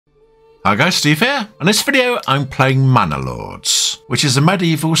Hi guys, Steve here. In this video I'm playing Manor Lords, which is a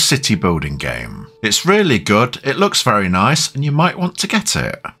medieval city building game. It's really good, it looks very nice, and you might want to get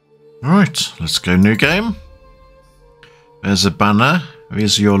it. Right, let's go new game. There's a banner.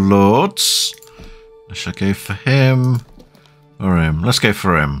 Here's your lords. I shall go for him or him. Let's go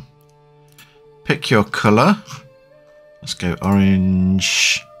for him. Pick your colour. Let's go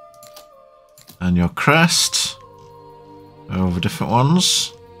orange. And your crest. All the different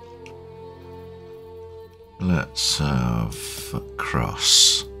ones. Let's have a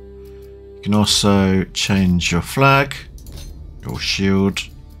cross. You can also change your flag, your shield,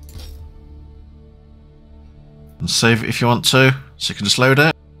 and save it if you want to, so you can just load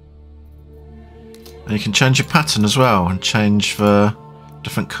it. And you can change your pattern as well and change the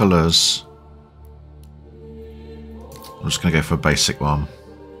different colours. I'm just going to go for a basic one.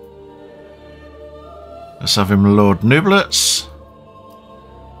 Let's have him Lord Nooblets.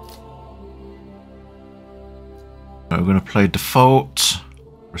 We're going to play default,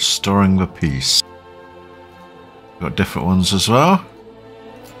 restoring the peace. Got different ones as well.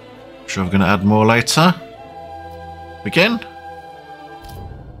 I'm sure we're going to add more later. Begin.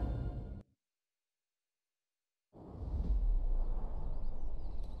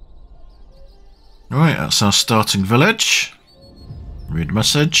 Right, that's our starting village. Read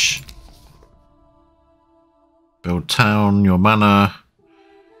message. Build town, your manor.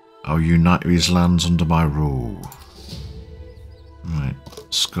 I'll unite these lands under my rule. Right,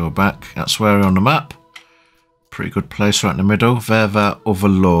 let's go back. That's where we're on the map. Pretty good place right in the middle. There are other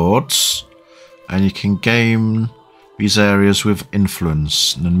lords. And you can game these areas with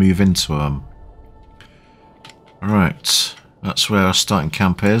influence and then move into them. Right, that's where our starting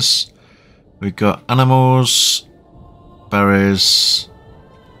camp is. We've got animals, berries,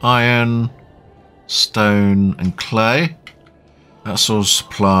 iron, stone and clay. That's all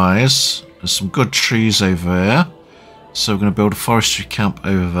supplies. There's some good trees over here. So we're going to build a forestry camp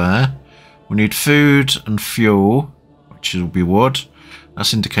over there. We need food and fuel, which will be wood.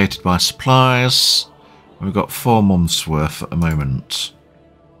 That's indicated by supplies. We've got 4 months worth at the moment.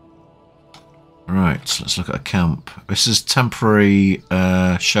 Right, so let's look at a camp. This is temporary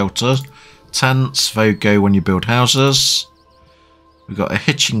shelter. Tents, they go when you build houses. We've got a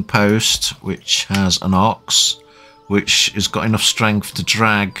hitching post, which has an ox, which has got enough strength to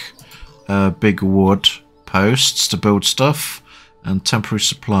drag big wood posts to build stuff, and temporary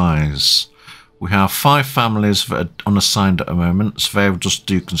supplies. We have 5 families that are unassigned at the moment, so they will just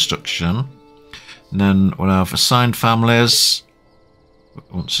do construction. And then we'll have assigned families. It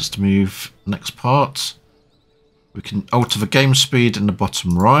wants us to move next part. We can alter the game speed in the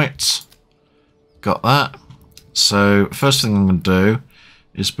bottom right. Got that. So first thing I'm going to do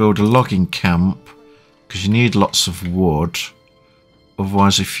is build a logging camp, because you need lots of wood.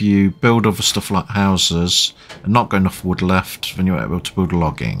 Otherwise, if you build other stuff like houses and not got enough wood left, then you're able to build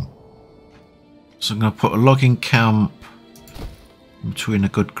logging. So I'm going to put a logging camp between a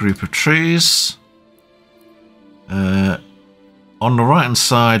good group of trees. On the right hand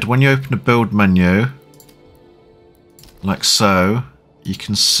side, when you open the build menu, like so, you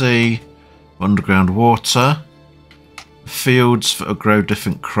can see underground water, fields that will grow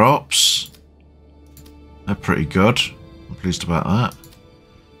different crops. They're pretty good. I'm pleased about that.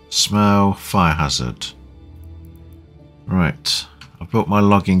 Smell, fire hazard. Right, I've built my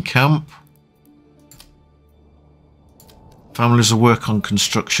logging camp. Families will work on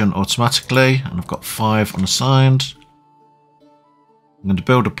construction automatically, and I've got 5 unassigned. I'm going to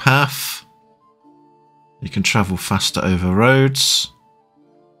build a path. You can travel faster over roads.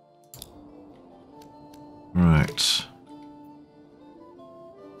 Right.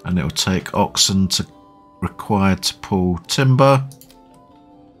 And it will take oxen required to pull timber.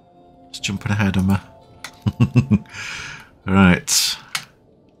 Just jumping ahead of me. Right.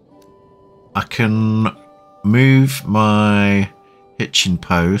 I can move my hitching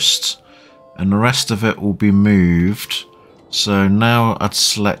post, and the rest of it will be moved. So now I'd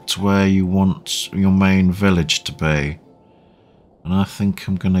select where you want your main village to be. And I think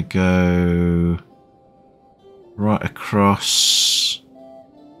I'm going to go right across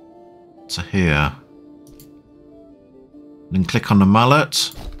to here. Then click on the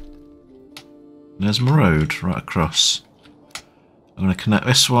mallet. There's my road right across. I'm going to connect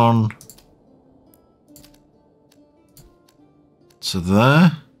this one to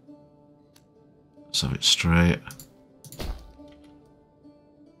there. Let's have it straight.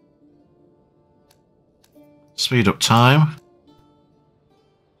 Speed up time.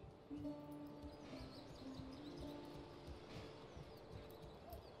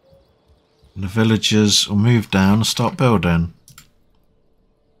 And the villagers will move down and start building.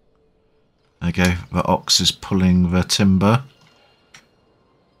 you go. The ox is pulling the timber.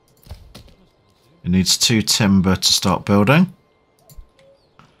 It needs 2 timber to start building.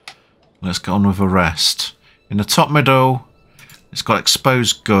 Let's get on with the rest. In the top middle, it's got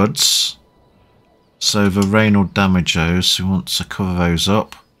exposed goods. So the rain will damage those. We want to cover those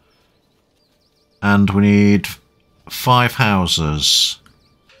up. And we need 5 houses.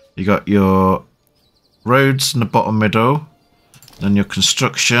 You got your roads in the bottom middle. Then your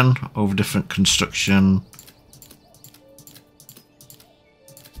construction, all the different construction.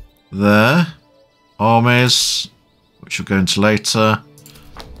 There. Armies, which we'll go into later.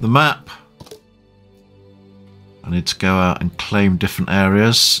 The map. I need to go out and claim different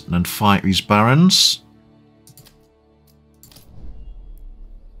areas and then fight these barons.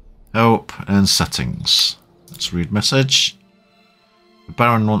 Help and settings. Let's read message. The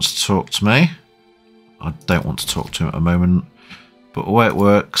baron wants to talk to me. I don't want to talk to him at the moment. But the way it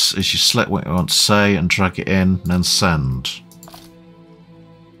works is you select what you want to say and drag it in and then send.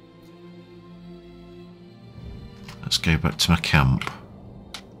 Let's go back to my camp.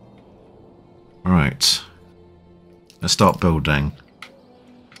 Right. Let's start building.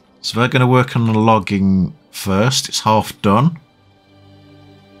 So they're going to work on the logging first. It's half done.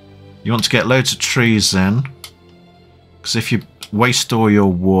 You want to get loads of trees in. Because if you waste all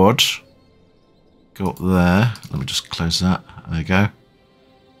your wood, go up there. Let me just close that. There you go.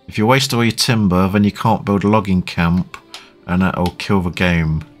 If you waste all your timber, then you can't build a logging camp. And that'll kill the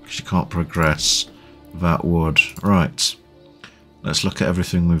game. Because you can't progress without wood. Right. Let's look at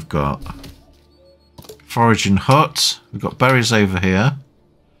everything we've got. Foraging hut. We've got berries over here.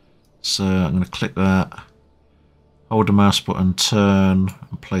 So I'm going to click that. Hold the mouse button, turn,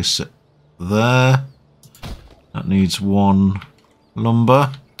 and place it there. That needs 1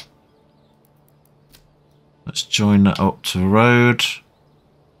 lumber. Let's join that up to the road.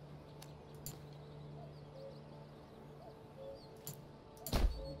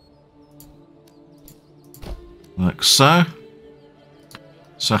 Like so.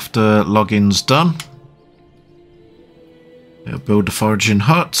 So after logging's done, it'll build the foraging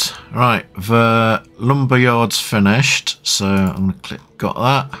hut. Right, the lumber yard's finished, so I'm going to click got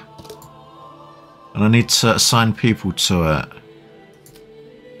that. And I need to assign people to it.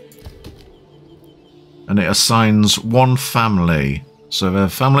 And it assigns 1 family. So they're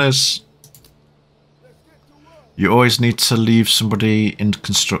families. You always need to leave somebody in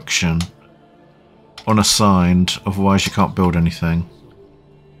construction unassigned, otherwise you can't build anything.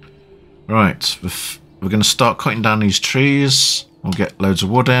 Right, we're going to start cutting down these trees. We'll get loads of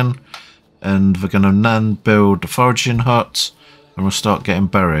wood in. And we're going to then build the foraging hut. And we'll start getting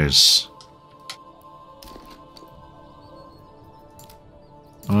berries.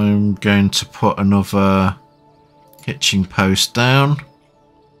 I'm going to put another hitching post down.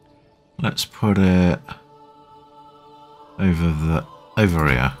 Let's put it over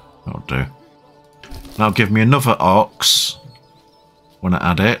here. That'll do. That'll give me another ox when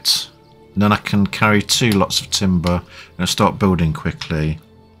I add it. And then I can carry 2 lots of timber and start building quickly.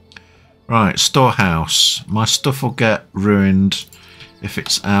 Right, storehouse. My stuff will get ruined if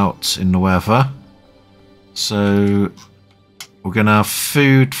it's out in the weather. So we're going to have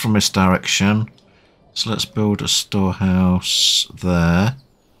food from this direction. So let's build a storehouse there.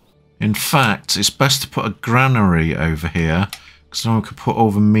 In fact, it's best to put a granary over here, because then we could put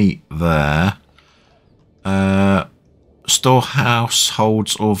all the meat there. Storehouse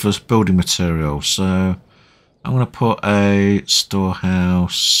holds all this building material, so I'm going to put a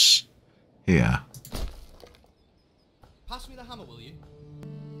storehouse here. Pass me the hammer, will you?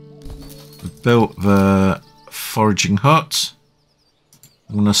 We've built the foraging hut.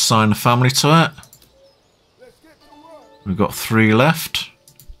 I'm going to assign a family to it. We've got 3 left.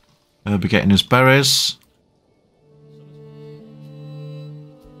 They'll be getting his berries.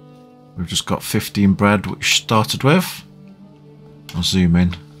 We've just got 15 bread, which started with. I'll zoom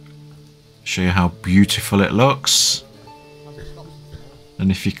in. Show you how beautiful it looks.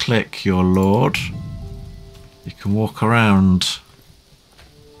 And if you click your lord, you can walk around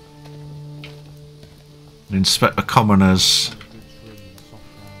and inspect the commoners.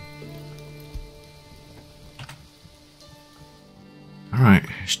 Alright,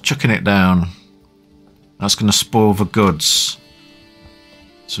 he's chucking it down. That's going to spoil the goods.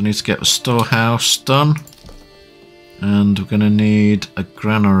 So we need to get the storehouse done. And we're going to need a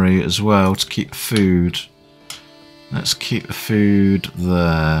granary as well to keep food. Let's keep the food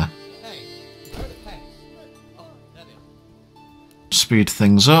there. Speed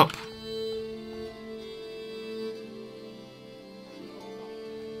things up.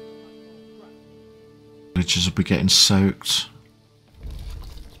 Villagers will be getting soaked.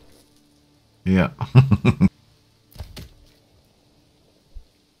 Yeah.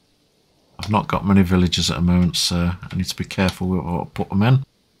 I've not got many villagers at the moment, so I need to be careful with what I put them in.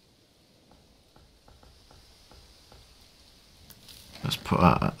 Let's put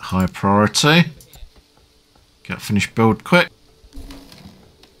that at high priority. Get finished build quick.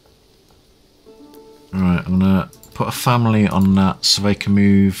 Right, I'm gonna put a family on that so they can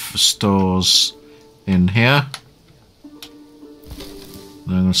move stores in here.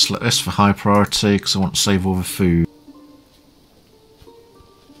 And I'm gonna select this for high priority because I want to save all the food.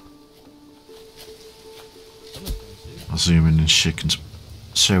 I'll zoom in and so you can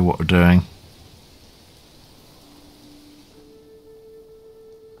see what we're doing.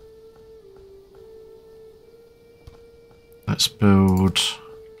 Let's build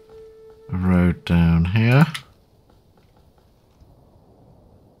a road down here.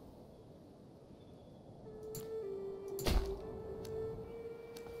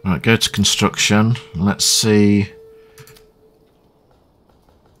 Right, go to construction. Let's see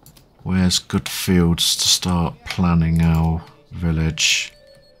where's good fields to start planning our village.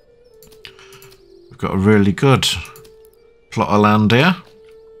 We've got a really good plot of land here.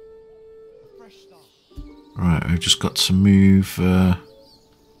 Right, we've just got to move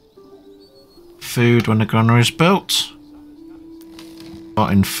food when the granary is built.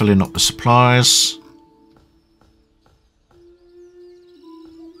 Starting filling up the supplies.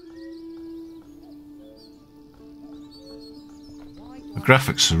 The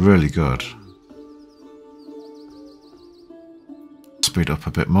graphics are really good. Speed up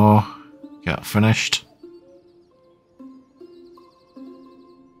a bit more. Get finished.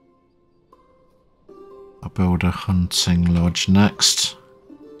 I'll build a hunting lodge next.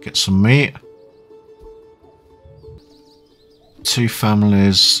 Get some meat. 2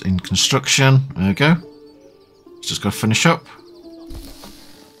 families in construction. There we go. Just got to finish up.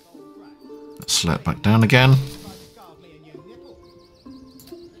 Let's select back down again.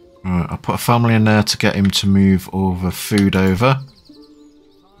 Right, I'll put a family in there to get him to move all the food over.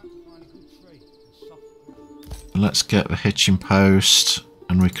 And let's get the hitching post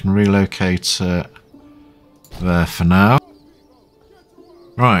and we can relocate it there for now.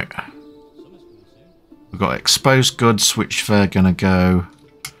 Right. We've got exposed goods which they're going to go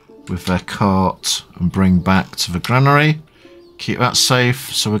with their cart and bring back to the granary. Keep that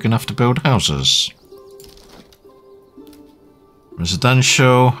safe, so we're going to have to build houses.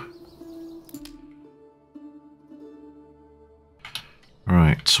 Residential.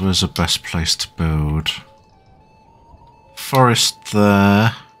 Right, so where's the best place to build? Forest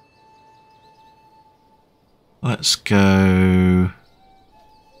there. Let's go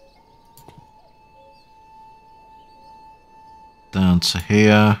down to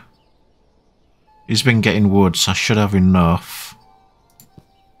here. He's been getting wood, so I should have enough.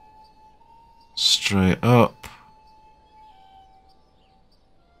 Straight up.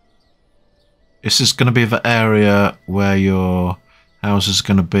 This is going to be the area where your house is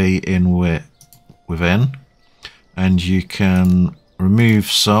going to be in within, and you can remove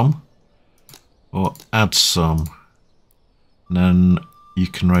some or add some, and then you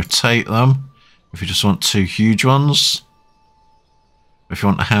can rotate them if you just want 2 huge ones. If you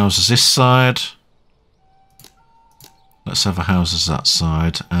want the houses this side, let's have the houses that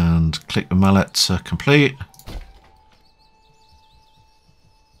side and click the mallet to complete.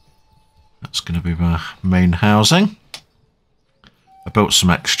 That's going to be my main housing. I built some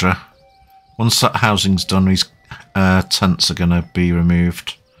extra. Once that housing's done, these tents are going to be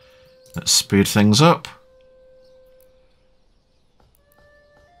removed. Let's speed things up.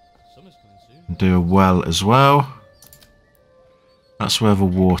 Do a well as well. That's where the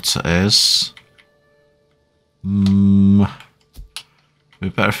water is. It'd be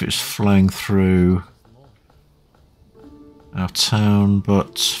better if it was flowing through our town,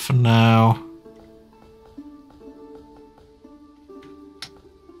 but for now,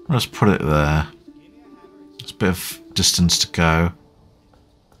 let's put it there. It's a bit of distance to go.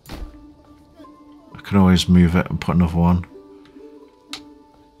 I can always move it and put another one.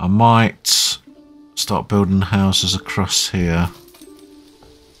 I might start building houses across here.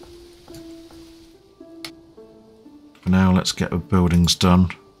 For now, let's get the buildings done.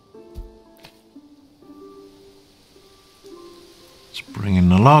 Let's bring in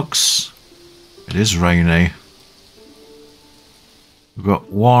the logs. It is rainy. We've got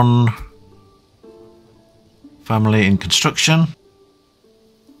 1 family in construction.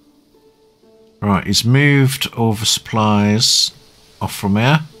 Right, he's moved all the supplies off from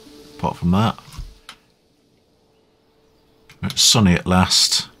here, apart from that. It's sunny at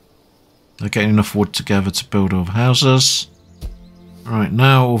last. They're getting enough wood together to build all the houses. Right,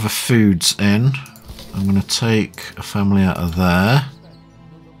 now all the food's in. I'm going to take a family out of there.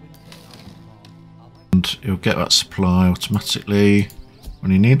 And he'll get that supply automatically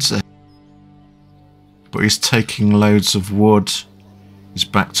when he needs it. But he's taking loads of wood. He's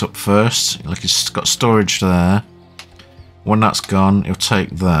backed up first. Like he's got storage there. When that's gone, he'll take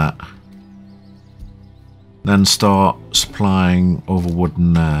that. Then start supplying all the wood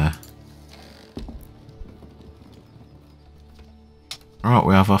in there. Right,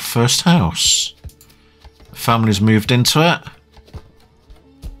 we have our first house. The family's moved into it.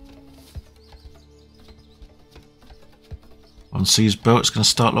 Once he's built, it's going to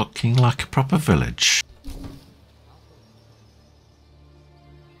start looking like a proper village.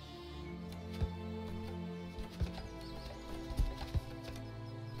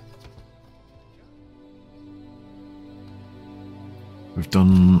 We've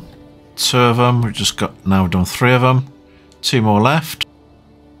done 2 of them. We've just got now done 3 of them. 2 more left.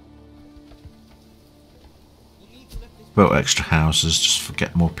 Built extra houses just to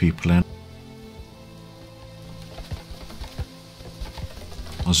get more people in.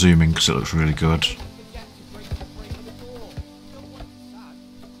 I'll zoom in because it looks really good.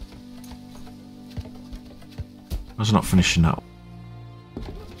 I was not finishing that.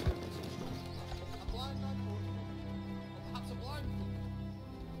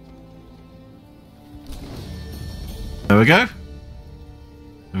 There we go.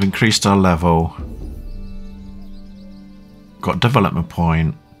 We've increased our level. Got a development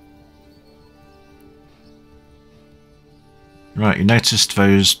point. Right, you noticed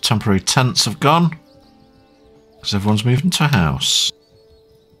those temporary tents have gone because everyone's moved into a house.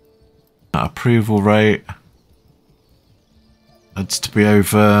 That approval rate adds to be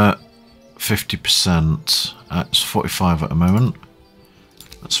over 50%. It's 45 at the moment.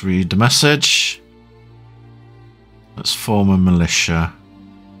 Let's read the message. Let's form a militia.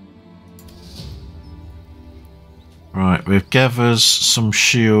 Right, we've gathered some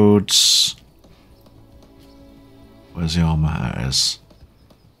shields. Where's the armour? There it is.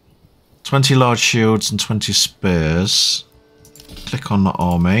 20 large shields and 20 spears. Click on the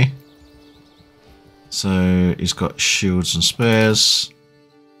army. So he's got shields and spears.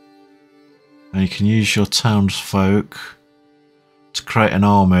 And you can use your townsfolk to create an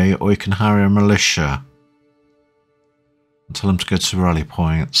army, or you can hire a militia and tell them to go to rally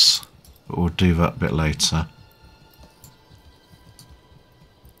points. But we'll do that a bit later.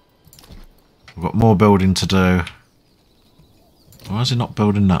 We've got more building to do. Why is he not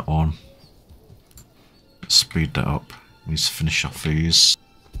building that one? Let's speed that up. He needs to finish off these.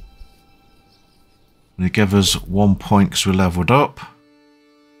 And he gave us 1 point because we leveled up.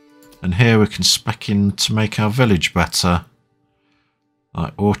 And here we can spec in to make our village better.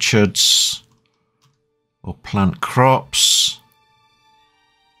 Like orchards. Or plant crops.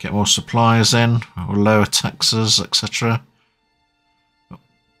 Get more supplies in. Or lower taxes, etc.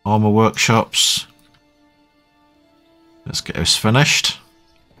 Armour workshops. Let's get this finished.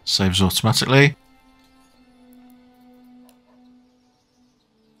 Saves automatically.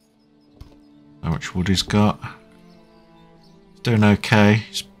 How much wood he's got? He's doing okay.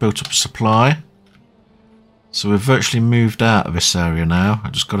 He's built up a supply. So we've virtually moved out of this area now.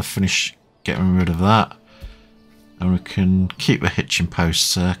 I've just got to finish getting rid of that. And we can keep the hitching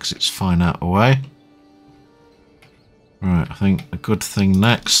posts there because it's fine out of the way. Right, I think a good thing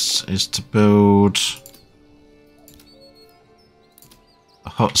next is to build a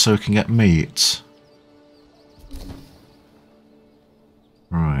hut so we can get meat.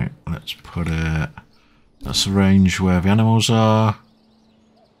 Right, let's put it... Let's arrange where the animals are.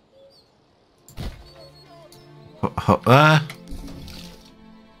 Put a hut there.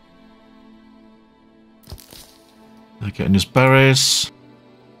 They're getting his berries.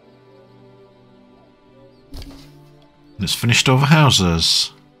 And it's finished all the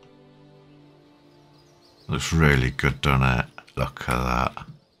houses. Looks really good, doesn't it? Look at that.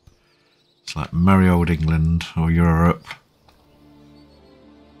 It's like merry old England or Europe.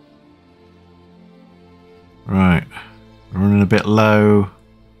 Right. We're running a bit low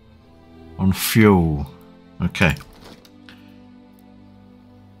on fuel. Okay.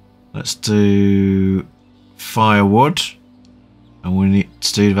 Let's do firewood. And we need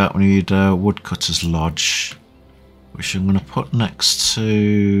to do that. We need a woodcutter's lodge, which I'm going to put next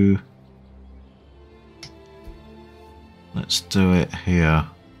to... Let's do it here.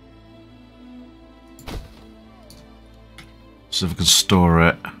 So we can store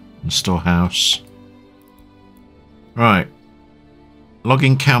it in the storehouse. Right.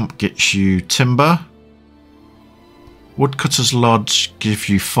 Logging camp gets you timber. Woodcutter's lodge gives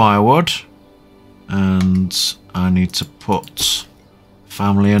you firewood. And I need to put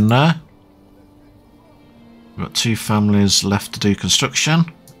family in there. We've got 2 families left to do construction.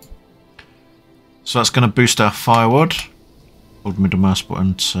 So that's going to boost our firewood. Hold middle mouse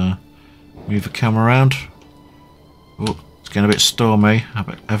button to move the camera around. Oh, it's getting a bit stormy. I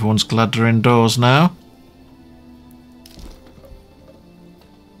bet everyone's glad they're indoors now.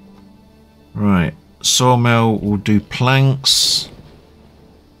 Right, sawmill will do planks.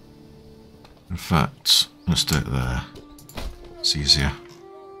 In fact, let's do it there. It's easier.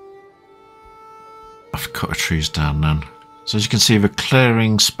 I have to cut the trees down then. So as you can see, the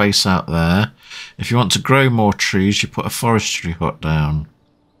clearing space out there. If you want to grow more trees, you put a forestry hut down.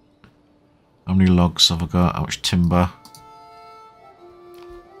 How many logs have I got? How much timber?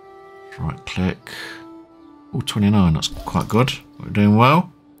 Right click. Oh, 29, that's quite good. We're doing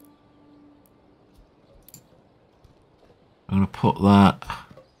well. I'm going to put that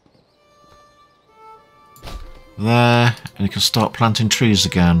there, and you can start planting trees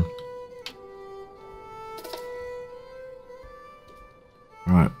again.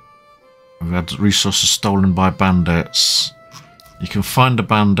 Right, we've had resources stolen by bandits. You can find the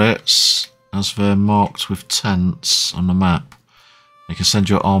bandits as they're marked with tents on the map. You can send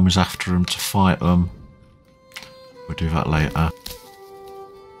your armies after them to fight them. We'll do that later.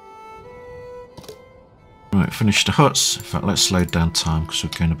 Right, finish the huts. In fact, let's slow down time because we're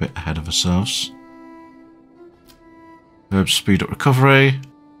going a bit ahead of ourselves. Herbs speed up recovery.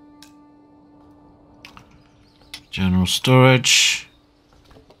 General storage.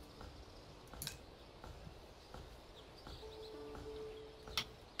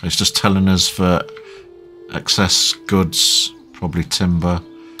 It's just telling us that excess goods, probably timber,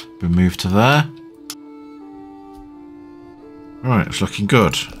 be moved to there. Right, it's looking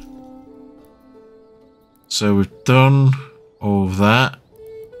good. So we've done all of that.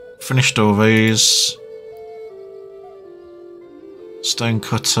 Finished all these. Stone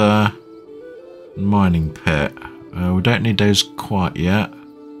cutter. Mining pit. We don't need those quite yet.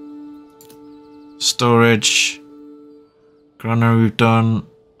 Storage. Granary we've done.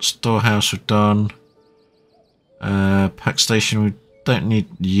 Storehouse we've done. Pack station we don't need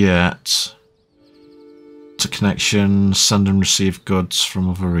yet. To connection, send and receive goods from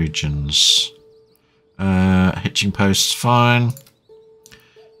other regions. Hitching posts fine.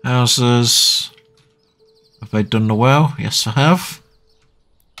 Houses. Have they done the well? Yes, I have.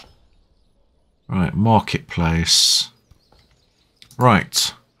 Right, marketplace.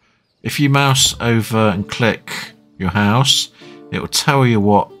 Right. If you mouse over and click your house, it will tell you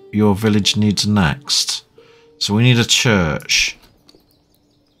what your village needs next. So we need a church.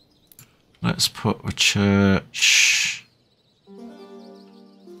 Let's put a church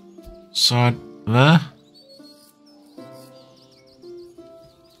side there.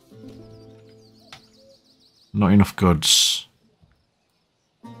 Not enough goods.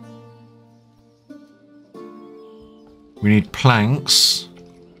 We need planks.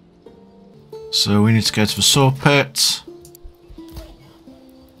 So we need to go to the saw pit.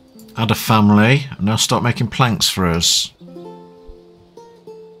 Add a family, and they'll start making planks for us.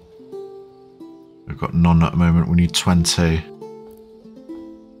 We've got none at the moment, we need 20.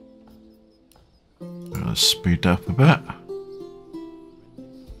 Let's speed up a bit.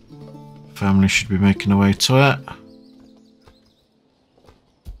 Family should be making their way to it.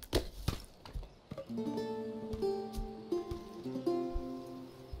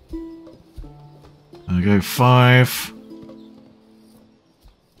 There we go, 5.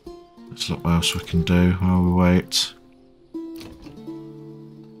 Let's look what else we can do while we wait.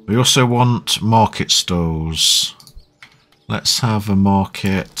 We also want market stalls. Let's have a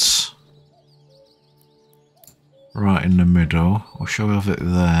market right in the middle. Or shall we have it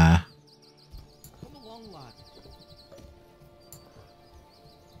there?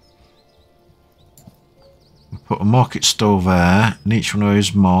 We'll put a market stall there, and each one of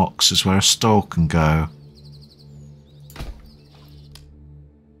those marks is where a stall can go.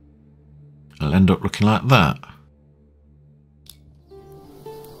 It'll end up looking like that.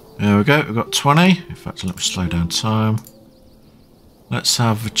 There we go, we've got 20. In fact, let me slow down time. Let's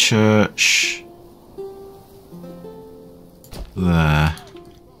have a church there.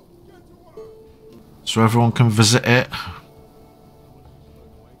 So everyone can visit it.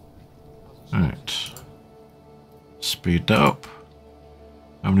 Right. Speed that up.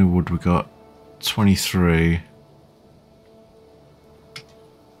 How many wood we got? 23.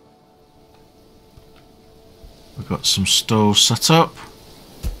 We've got some stalls set up.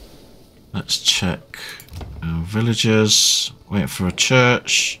 Let's check our villagers. Wait for a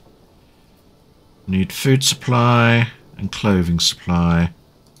church. Need food supply and clothing supply.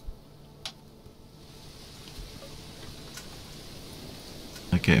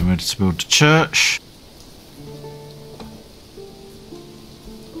 They're getting ready to build a church.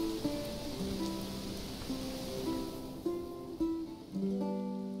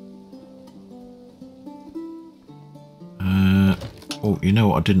 Oh, you know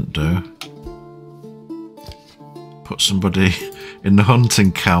what I didn't do? Put somebody in the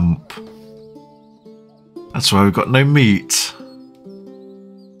hunting camp. That's why we've got no meat.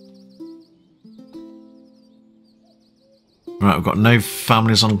 Right, we've got no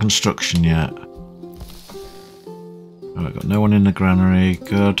families on construction yet. Right, we've got no one in the granary.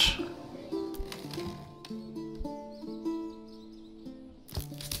 Good.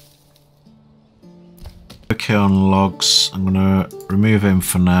 Okay, on logs. I'm going to remove him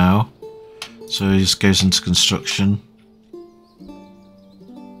for now. So he just goes into construction.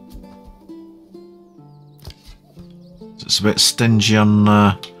 So it's a bit stingy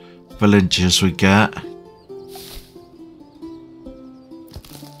on villages we get.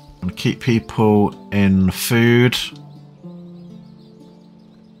 And keep people in food.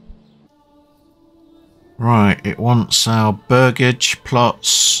 Right, it wants our burgage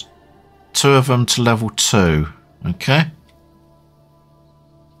plots. 2 of them to level 2. Okay.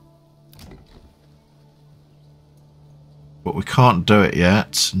 But we can't do it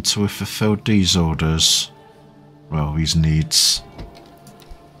yet until we've fulfilled these orders. Well, these needs.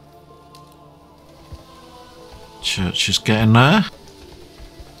 Church is getting there.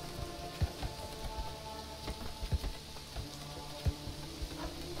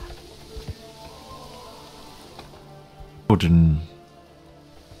 Wooden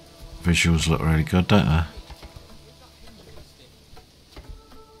visuals look really good, don't they?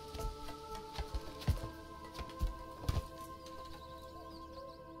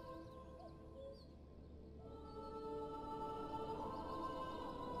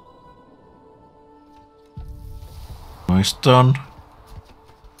 Nice done.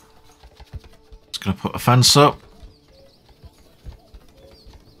 Just gonna put a fence up.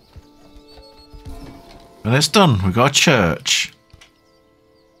 And it's done. We've got a church.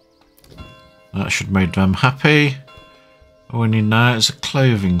 That should make them happy. All we need now is a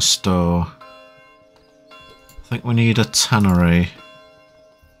clothing store. I think we need a tannery.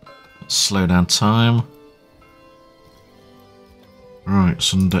 Let's slow down time. Right,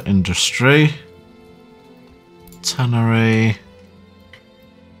 it's under industry. Tannery.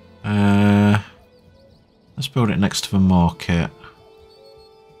 Let's build it next to the market.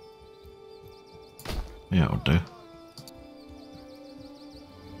 Yeah, it'll do.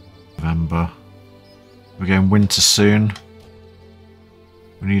 November. We're going winter soon.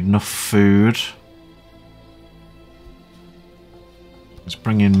 We need enough food. Let's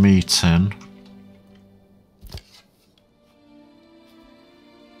bring in meat in.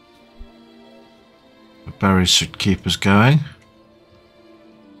 The berries should keep us going.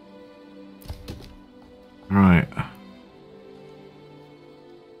 Right.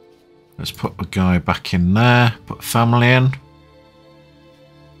 Let's put the guy back in there. Put family in.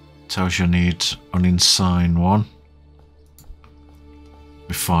 Tells you I need an insane one.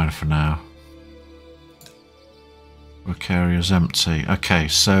 We're fine for now. Work area's empty. Okay,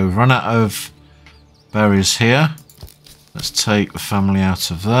 so we've run out of berries here. Let's take the family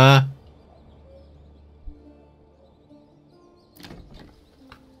out of there.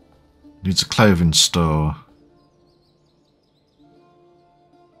 Needs a clothing store.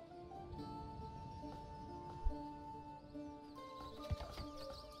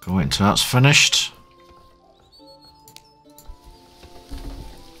 Go wait until that's finished.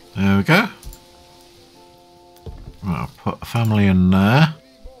 There we go. Right, I'll put a family in there.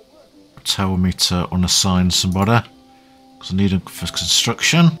 Tell me to unassign somebody because I need them for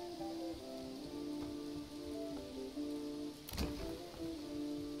construction.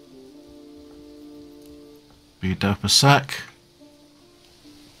 Speed up a sec.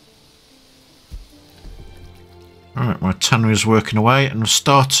 Alright, my tannery is working away and I've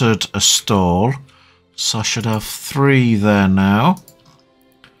started a stall. So I should have 3 there now.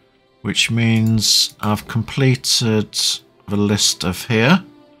 Which means I've completed the list of here.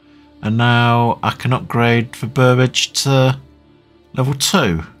 And now I can upgrade the burbage to level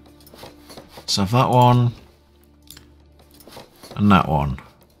 2. So I have that one. And that one.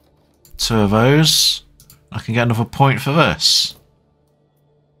 2 of those. I can get another point for this.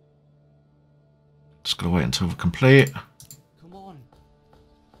 Just gotta wait until we're complete. Come on.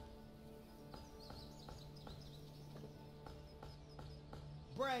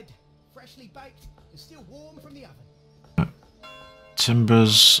 Bread, freshly baked and still warm from the oven.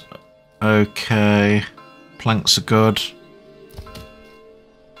 Timbers, okay. Planks are good.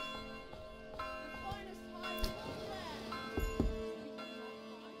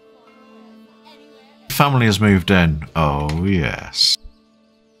 family has moved in. Oh, yes.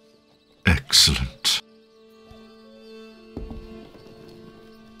 Excellent.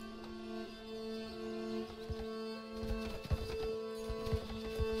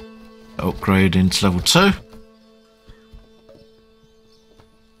 Upgrade into level 2.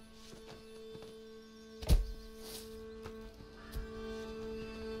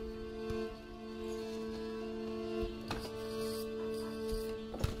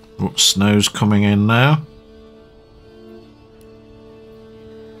 Oh, snow's coming in now.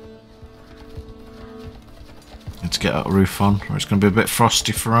 Need to get that roof on, or it's going to be a bit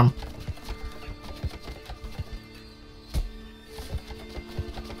frosty for them.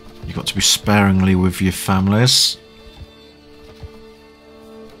 You've got to be sparingly with your families.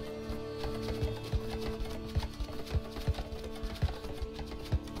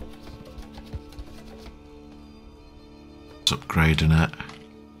 It's upgrading it.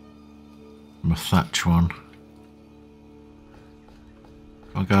 My thatch one. Come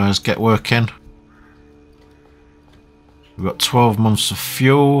on guys, get working. We've got 12 months of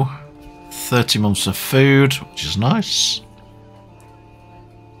fuel, 30 months of food, which is nice.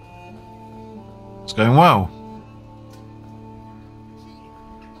 It's going well.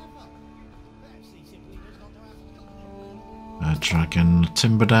 Dragging the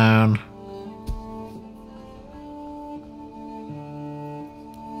timber down.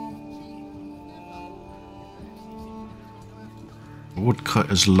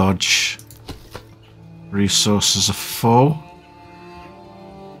 Woodcutter's Lodge. Resources are full.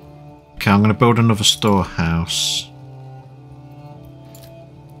 Okay, I'm going to build another storehouse.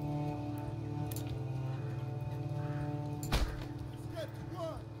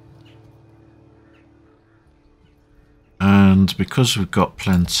 And because we've got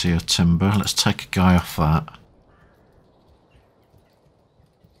plenty of timber, let's take a guy off that.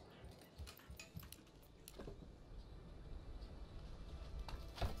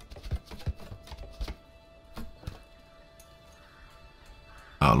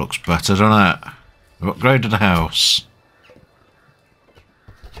 That looks better, doesn't it? We've upgraded the house.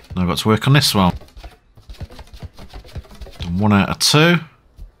 Now I've got to work on this one. Done 1 out of 2.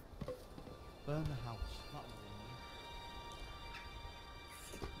 Burn the house.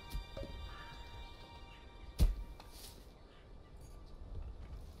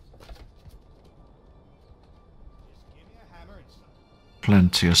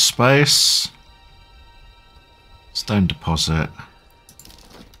 Plenty of space. Stone deposit.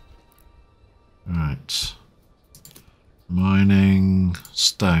 Right. Mining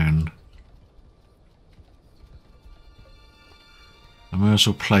stone. I may as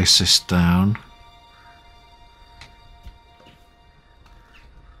well place this down.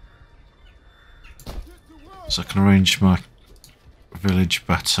 So I can arrange my village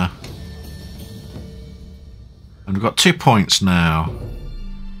better. And we've got 2 points now.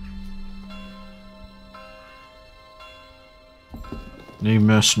 New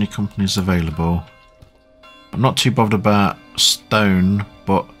mercenary companies available. I'm not too bothered about stone,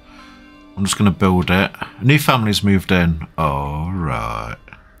 but I'm just going to build it. A new family's moved in. Oh, right.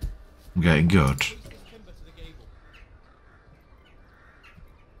 I'm getting good.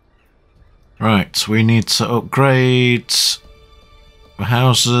 Right, we need to upgrade the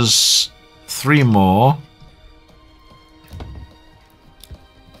houses. 3 more.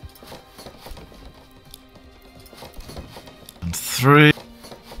 And 3.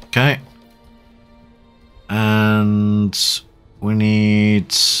 Okay. And we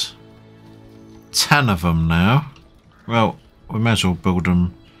need 10 of them now. Well, we may as well build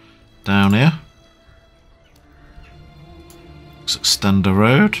them down here. Let's extend the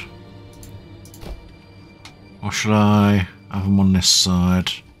road. Or should I have them on this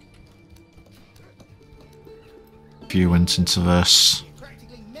side? A few went into this.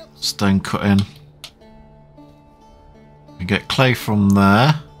 Stone cutting. We get clay from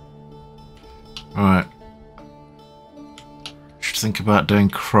there. Right. Should think about doing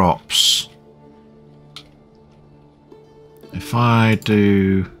crops. If I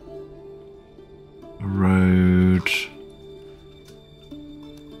do a road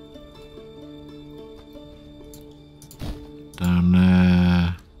down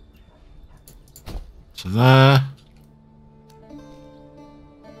there to there.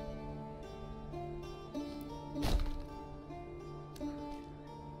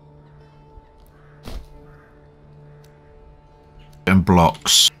 And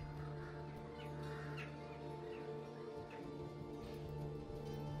blocks.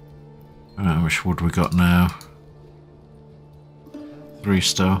 How much wood we got now? 3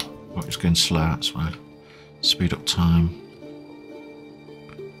 still. Oh, it's going slow, that's why. Speed up time.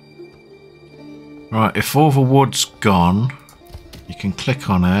 Right, if all the wood's gone, you can click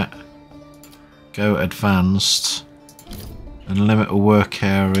on it, go advanced, and limit a work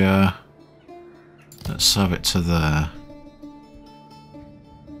area. Let's have it to there.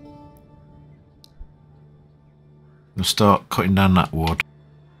 We'll start cutting down that wood.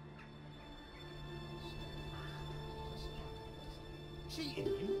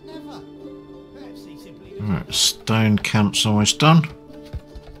 Right, stone camp's almost done.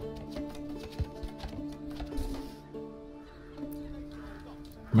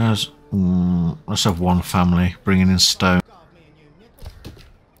 Let's have one family bringing in stone.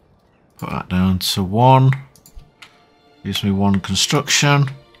 Put that down to 1. Gives me 1 construction.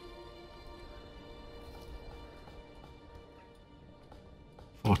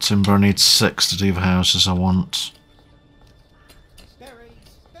 For timber I need 6 to do the houses I want.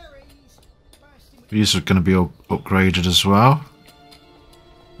 These are going to be upgraded as well.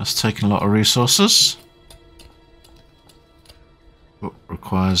 That's taking a lot of resources. But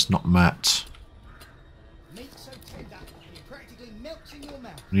requires not met.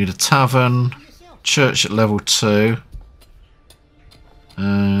 We need a tavern, church at level 2,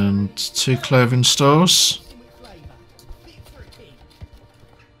 and 2 clothing stores.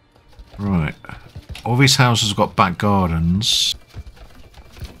 Right. All these houses have got back gardens.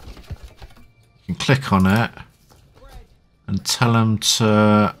 You can click on it and tell them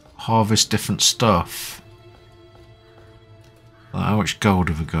to harvest different stuff. Like how much gold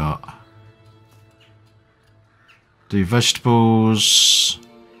have we got? Do vegetables.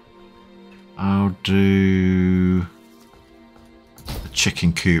 I'll do a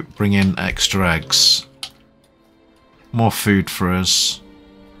chicken coop. Bring in extra eggs. More food for us.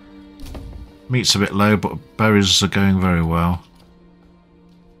 Meat's a bit low, but berries are going very well.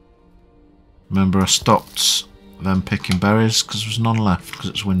 Remember, I stopped them picking berries because there's none left because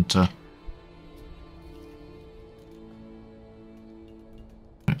it's winter.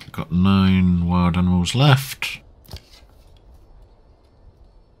 I've got 9 wild animals left.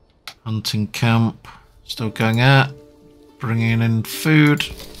 Hunting camp, still going out, bringing in food.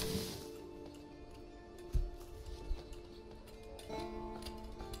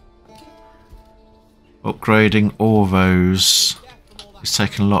 Upgrading all those is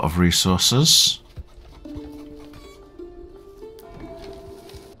taking a lot of resources.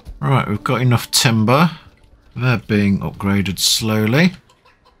 Right, we've got enough timber. They're being upgraded slowly.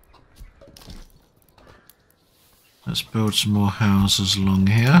 Let's build some more houses along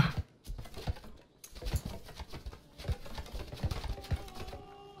here.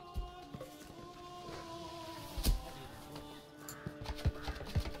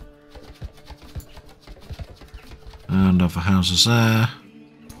 And other houses there.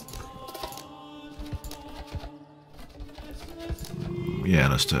 Yeah,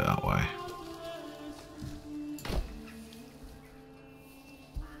 let's do it that way.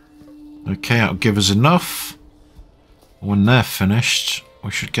 Okay, that'll give us enough. When they're finished,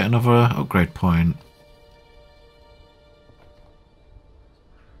 we should get another upgrade point.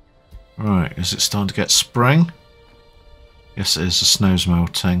 Right, is it starting to get spring? Yes, it is. The snow's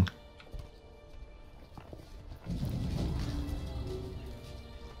melting.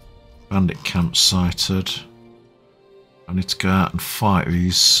 Bandit camp sighted. I need to go out and fight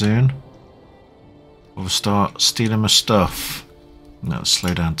these soon. Or start stealing my stuff. No, let's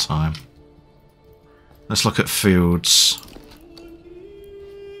slow down time. Let's look at fields.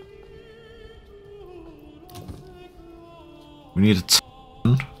 We need a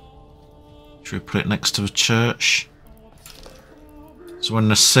tavern. Should we put it next to the church? So when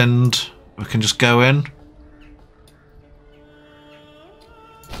they're sinned, we can just go in.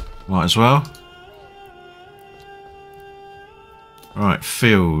 Might as well. Right,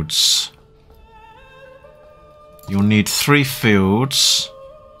 fields. You'll need 3 fields.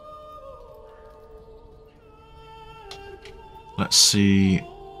 Let's see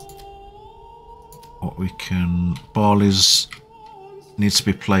what we can... Barley's needs to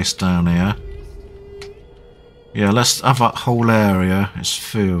be placed down here. Yeah, let's have that whole area as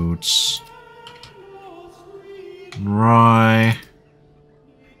fields. Rye.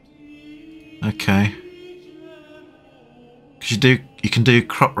 Okay. Because you can do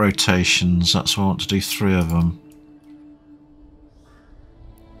crop rotations. That's why I want to do 3 of them.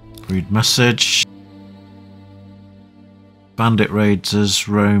 Read message. Bandit raiders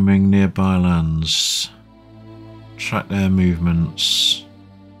roaming nearby lands. Track their movements.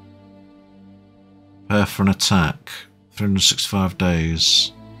 Prepare for an attack. 365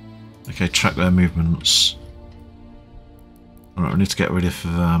 days. Okay, track their movements. Alright, we need to get rid of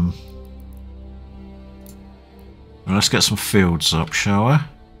them. Right, let's get some fields up, shall we?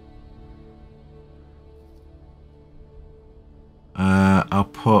 I'll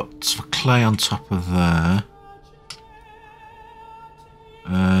put the clay on top of there.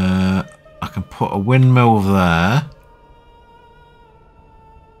 I can put a windmill there.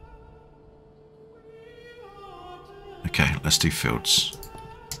 Okay, let's do fields.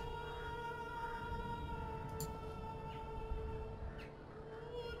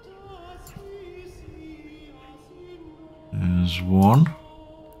 There's one.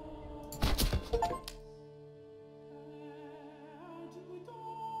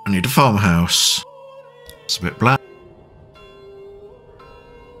 I need a farmhouse. It's a bit black.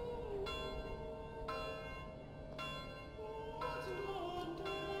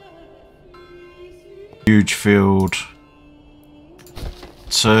 Huge field.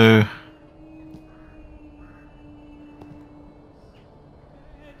 2.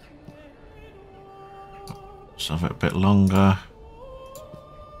 Let's have it a bit longer.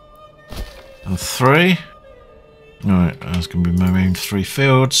 And 3. Alright, that's going to be my main 3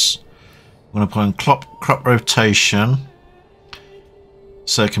 fields. I'm going to put in crop rotation.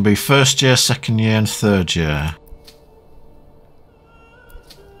 So it can be first year, second year and third year.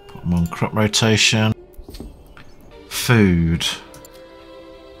 Put them on crop rotation. Food.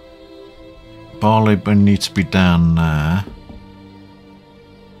 Barley need to be down there.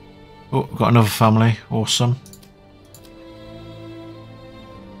 Oh, we've got another family. Awesome.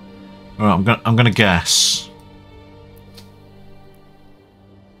 Alright, I'm gonna guess.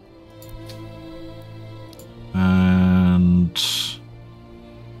 And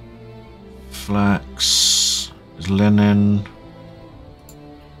flax, linen.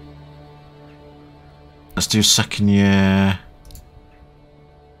 Let's do second year.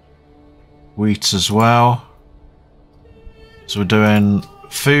 Wheat as well. So we're doing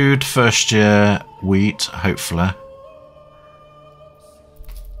food first year, wheat, hopefully.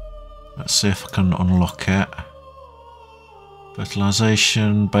 Let's see if I can unlock it.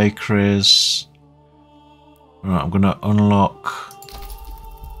 Fertilization, bakeries. Right, I'm going to unlock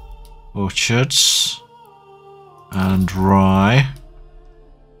orchards and rye.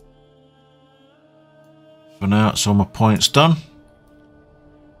 For now, it's all my points done.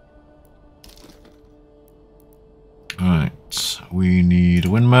 Right, we need a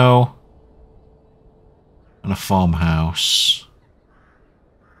windmill and a farmhouse.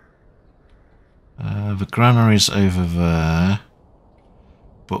 The granary's over there,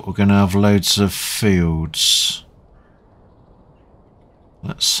 but we're going to have loads of fields.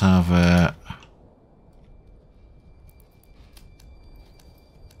 Let's have it.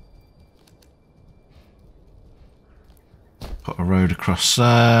 Put a road across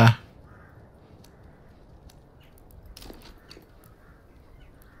there.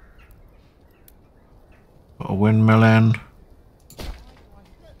 Put a windmill in.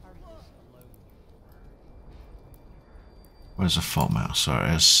 Where's the farmhouse? There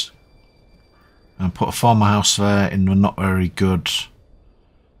it is. And put a farmhouse there in the not very good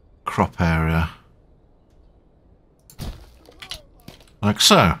crop area. Like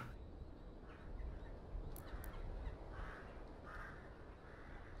so.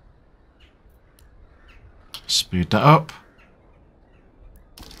 Speed that up.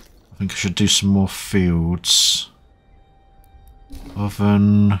 I think I should do some more fields.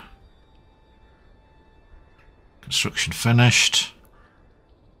 Oven. Construction finished.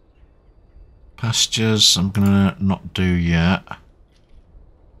 Pastures I'm gonna not do yet.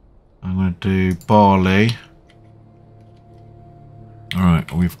 I'm gonna do barley.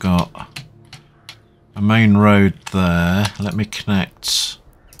 Alright, we've got a main road there. Let me connect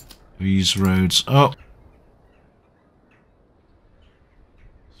these roads up.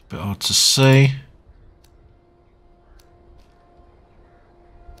 It's a bit hard to see.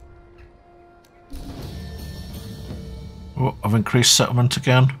 Oh, I've increased settlement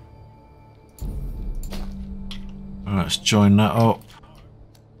again. Alright, let's join that up.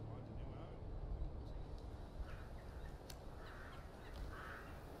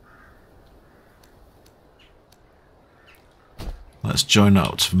 Let's join that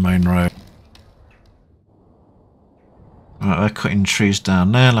up to the main road. Alright, they're cutting trees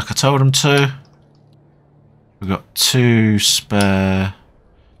down there like I told them to. We've got 2 spare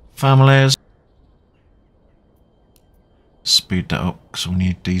families. Speed that up because we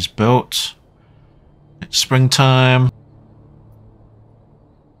need these built. It's springtime.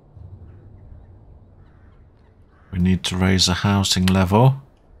 We need to raise the housing level.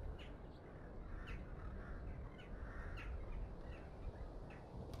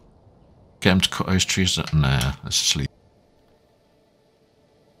 Get them to cut those trees up. Nah, let's sleep.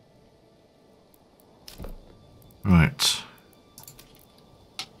 Right.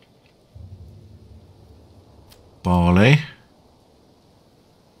 Barley.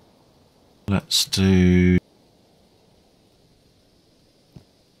 do...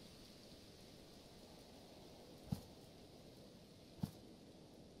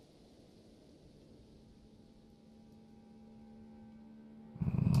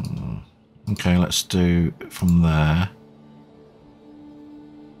 Okay, let's do from there.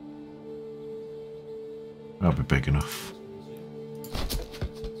 That'll be big enough.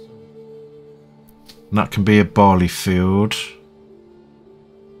 And that can be a barley field.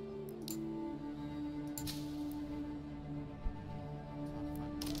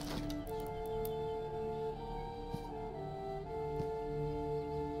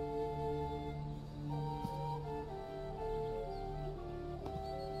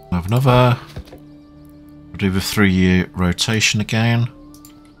 Have another. We'll do the 3-year rotation again.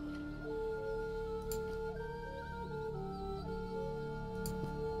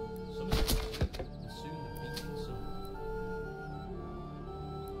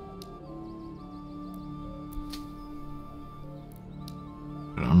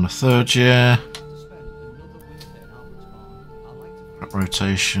 Put it on the 3rd year.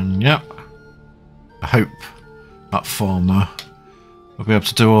 Rotation, yep. I hope that farmer will be able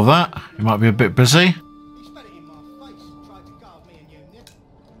to do all that. He might be a bit busy. He spat it in my face and tried to guard me and you, Nick.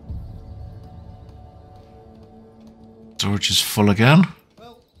 Storage is full again.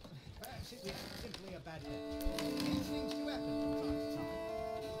 Well, perhaps it was simply a bad day. These things do happen from time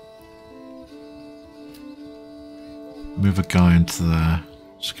to time. Move a guy into there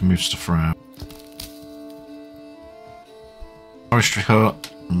so he can move stuff around. Forestry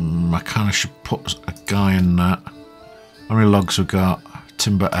hut. I kind of should put a guy in that. How many logs we got?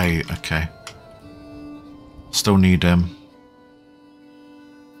 Timber 8, okay. Still need him.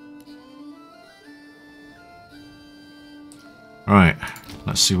 Right,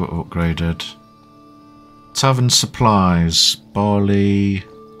 let's see what we upgraded. Tavern supplies, barley.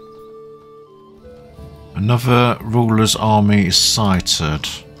 Another ruler's army is sighted.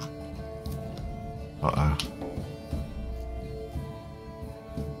 Uh-oh.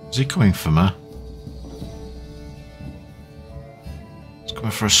 Is he coming for me? He's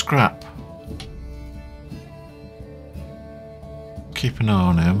coming for a scrap. Keep an eye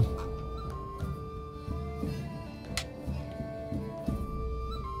on him.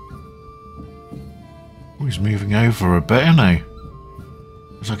 Oh, he's moving over a bit, isn't he?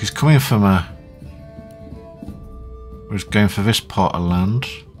 Looks like he's coming for me. Or he's going for this part of land.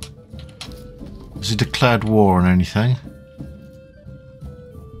 Has he declared war on anything?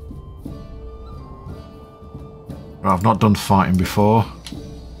 Right, I've not done fighting before,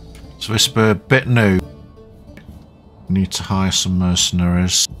 so this will be a bit new. Need to hire some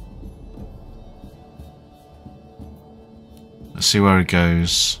mercenaries. Let's see where he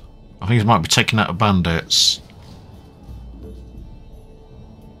goes. I think he might be taking out the bandits.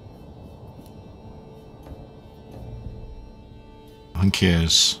 I think he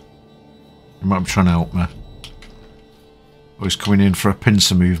is. He might be trying to help me. Or he's coming in for a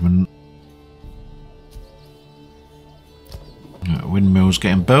pincer movement. Windmill's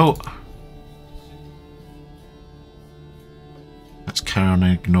getting built. Let's carry on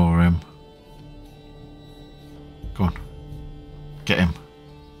and ignore him. Go on. Get him.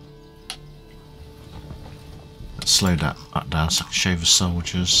 Let's slow that down so I can show the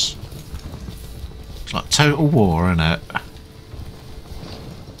soldiers. It's like total war, isn't it?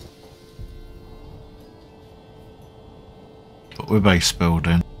 But we're base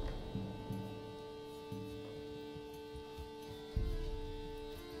building.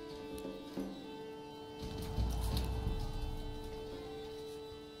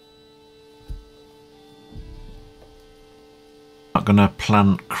 Not gonna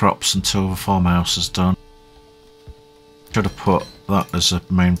plant crops until the farmhouse is done. Should have put that as a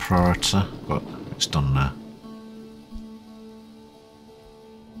main priority, but it's done now.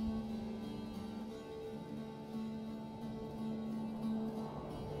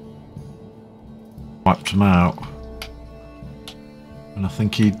 Wiped him out. And I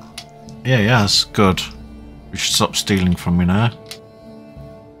think he has. Good. We should stop stealing from me now.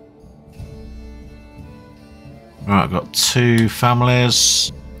 Right, I've got 2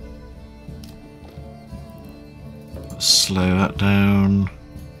 families. Let's slow that down.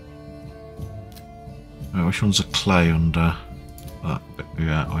 Right, which one's a clay under? That bit be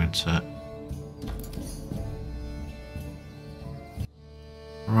out, won't it?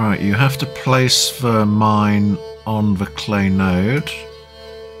 Right, you have to place the mine on the clay node.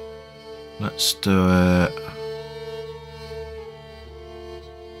 Let's do it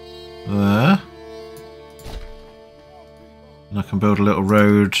there. And I can build a little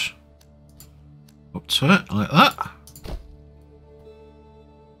road up to it, like that.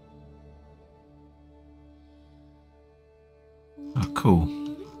 Oh, cool.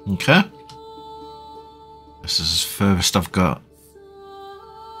 Okay. This is as furthest I've got.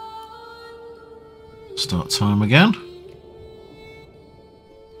 Start time again.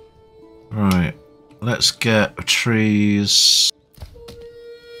 Right. Let's get trees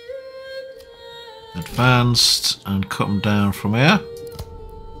advanced and cut them down from here.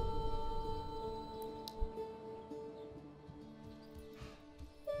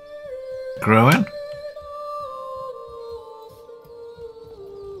 Growing.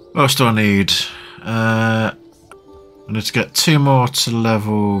 What else do I need? I need to get 2 more to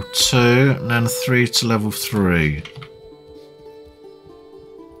level 2 and then 3 to level 3.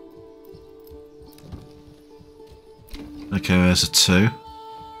 Okay, there's a 2.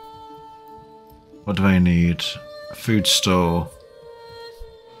 What do I need? A food store.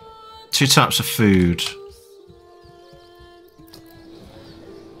 2 types of food.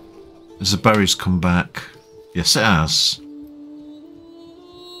 Has the berries come back? Yes, it has.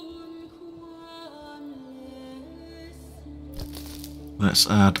 Let's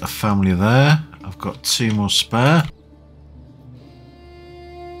add a family there. I've got 2 more spare.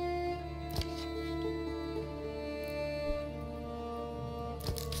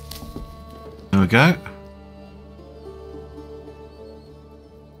 There we go.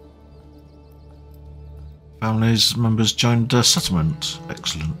 Families members joined the settlement.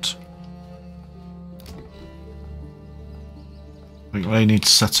 Excellent. I think they need to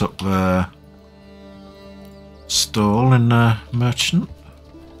set up their stall in the merchant.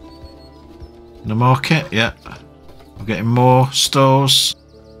 In the market, yeah. We're getting more stalls.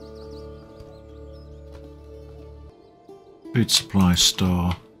 Food supply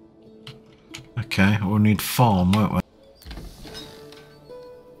store. Okay, we'll need farm, won't we?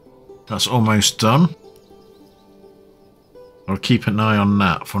 That's almost done. I'll keep an eye on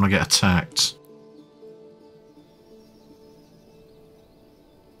that for when I get attacked.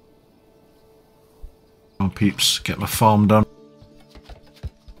 Come on, peeps, get my farm done.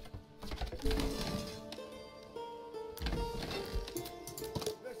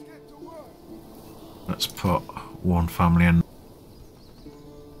 Let's put 1 family in.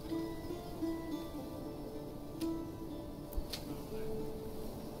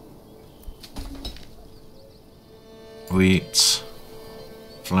 Wheat,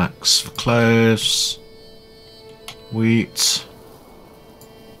 flax for clothes, wheat.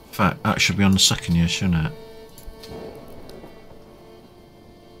 In fact, that should be on the 2nd year, shouldn't it?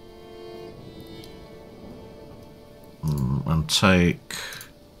 And take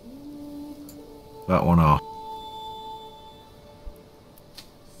that one off.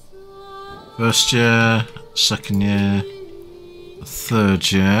 1st year, 2nd year,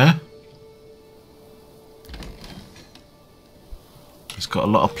 3rd year. He's got a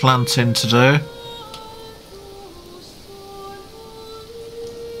lot of planting to do.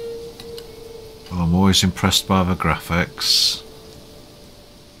 Oh, I'm always impressed by the graphics.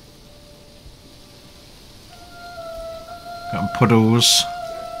 Got puddles.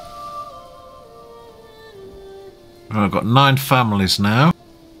 Oh, I've got 9 families now.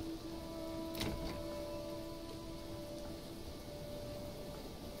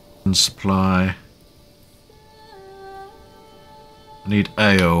 And supply. I need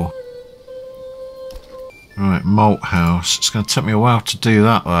ale. Right, malt house. It's going to take me a while to do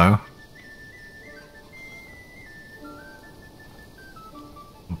that though.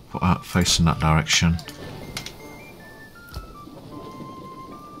 I'll put that facing that direction.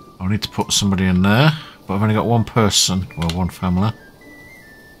 I need to put somebody in there, but I've only got 1 person. Well, 1 family.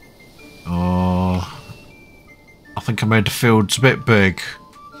 Oh, I think I made the fields a bit big.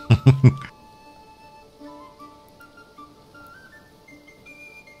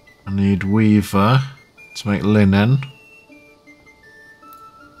 I need weaver to make linen.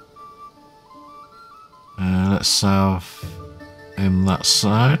 Let's have him that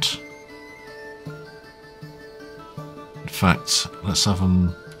side. In fact, let's have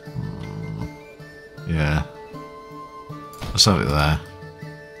him. Yeah, let's have it there.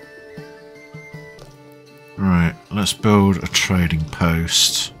 Right, let's build a trading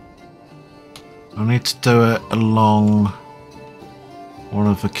post. I need to do it along one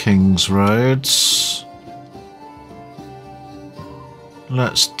of the King's roads.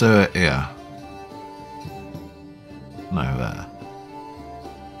 Let's do it here. No, there.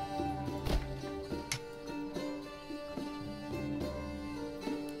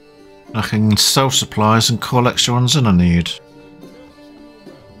 I can sell supplies and call extra ones in I need.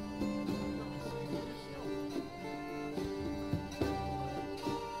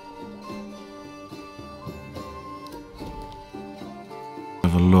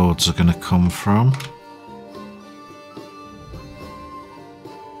 Where the lords are going to come from.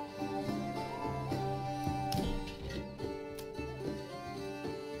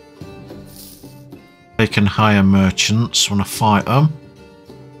 They can hire merchants when I fight them.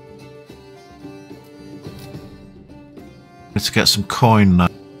 Need to get some coin now.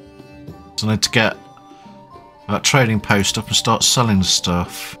 So I need to get that trading post up and start selling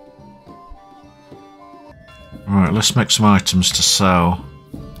stuff. Right, let's make some items to sell.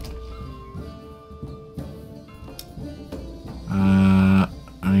 I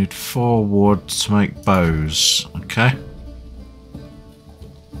need 4 wood to make bows. Okay.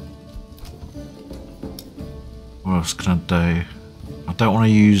 What else can I do? I don't want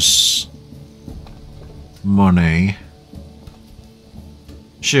to use money.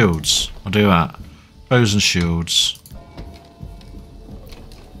 Shields. I'll do that. Bows and shields.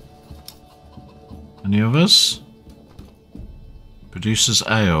 Any others? Produces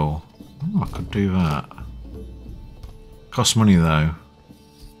ale. Oh, I could do that. Costs money though.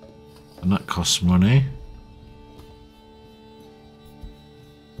 And that costs money.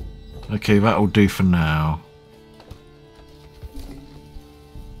 Okay, that'll do for now.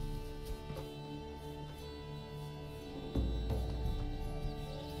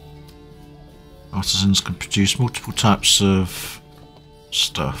 Artisans can produce multiple types of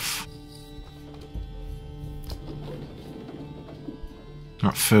stuff.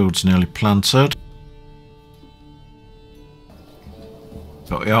 That field's nearly planted.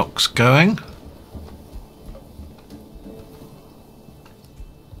 Got the ox going.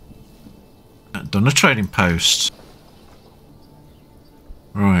 Done a trading post.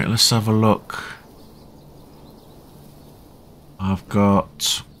 Right, let's have a look. I've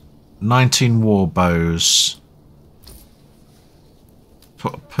got 19 war bows.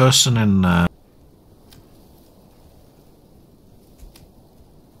 Put a person in there.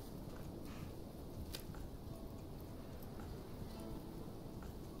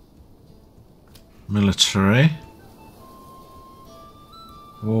 Military.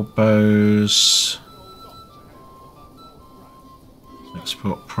 War bows.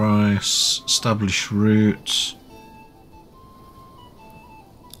 Export price. Establish route.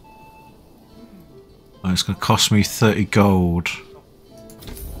 Oh, it's going to cost me 30 gold.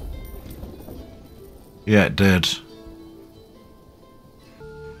 Yeah, it did.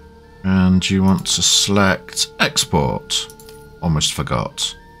 And you want to select export. Almost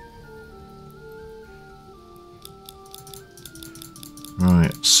forgot.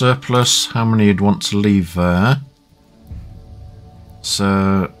 Right, surplus, how many you'd want to leave there.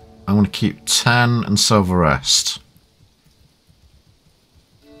 So, I'm going to keep 10 and sell the rest.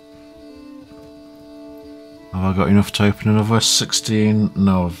 Have I got enough to open another 16?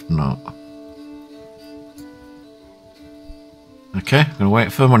 No, I've not. Okay, I'm going to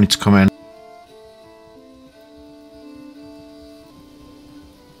wait for the money to come in.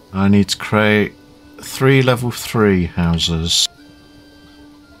 I need to create 3 level 3 houses.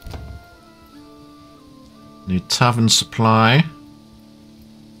 Need tavern supply.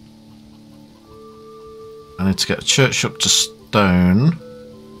 I need to get a church up to stone.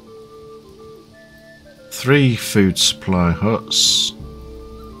 3 food supply huts.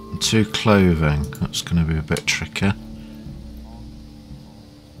 And 2 clothing. That's going to be a bit tricky.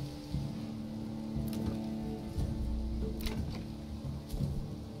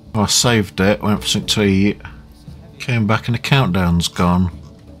 Oh, I saved it, went for something to eat. Came back and the countdown's gone.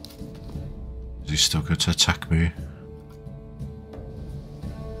 Is he still going to attack me?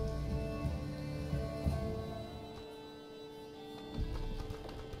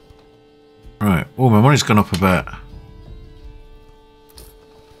 Right. Oh, my money's gone up a bit.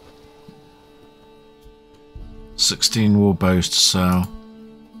 $16 war bows to sell.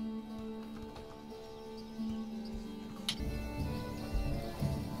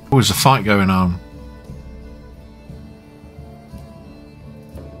 Oh, there's a fight going on.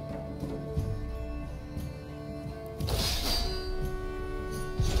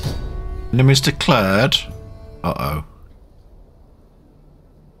 Enemies declared. Uh-oh.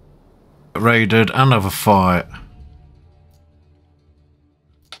 Raided, another fight.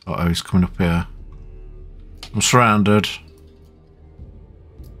 Uh-oh, he's coming up here. I'm surrounded.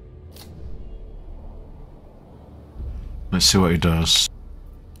 Let's see what he does.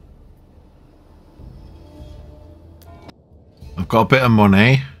 I've got a bit of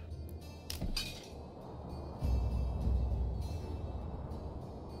money.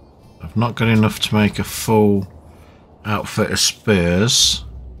 I've not got enough to make a full outfit of spears.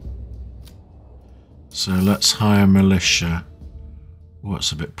 So let's hire militia. Oh,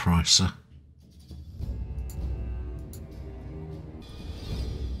 that's a bit pricey.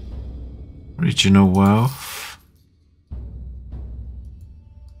 Regional wealth.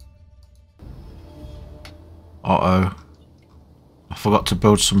 Uh-oh. I forgot to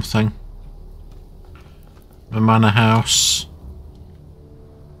build something. the manor house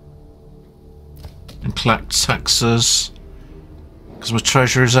and collect taxes because my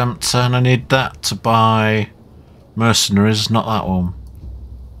treasure is empty and I need that to buy mercenaries, not that one.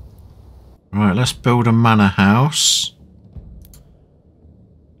 Right, let's build a manor house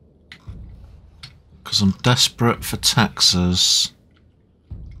because I'm desperate for taxes.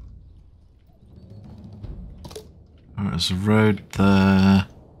 Right, there's a road there.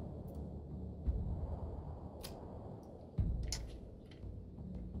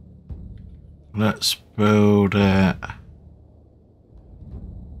 Let's build it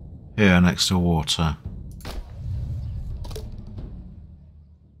here next to water.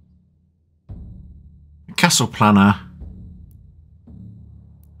 Castle planner.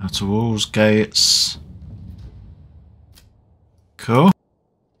 Outer walls, gates. Cool.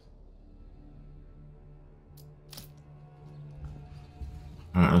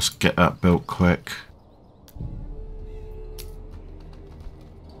 Alright, let's get that built quick.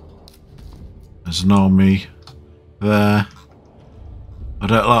 There's an army there. I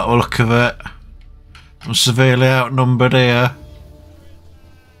don't like the look of it. I'm severely outnumbered here.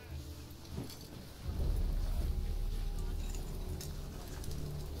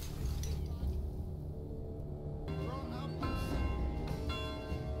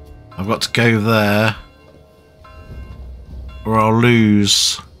 I've got to go there or I'll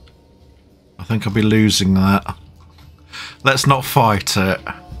lose. I think I'll be losing that. Let's not fight it.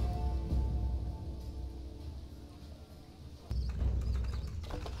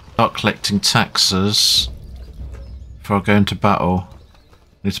 Start collecting taxes before I go into battle.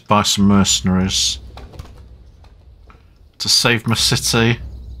 Need to buy some mercenaries to save my city.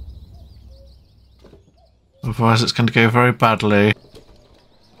 Otherwise it's going to go very badly.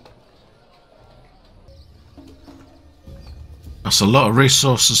 That's a lot of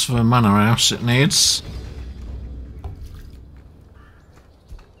resources for a manor house it needs.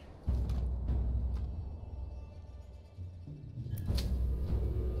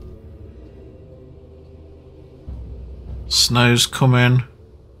 Snow's coming.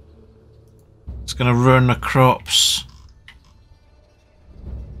 It's going to ruin the crops.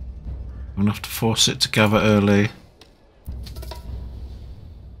 I'm going to have to force it to gather early.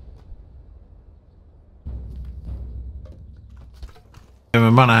 My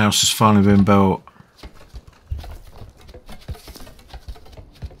manor house has finally been built.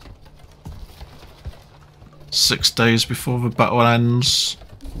 Six days before the battle ends.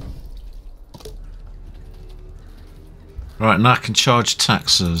 Right, now I can charge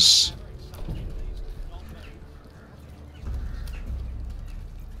taxes.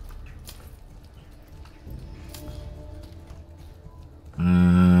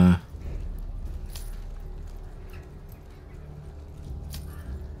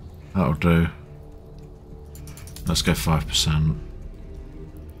 That'll do. Let's go 5%.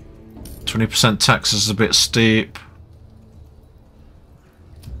 20% tax is a bit steep.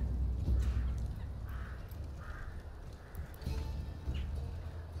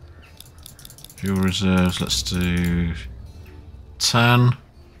 Fuel reserves, let's do 10.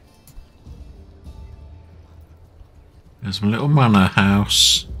 There's my little manor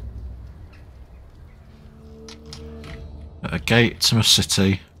house. A gate to my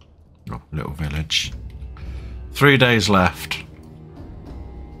city. Oh, little village. 3 days left.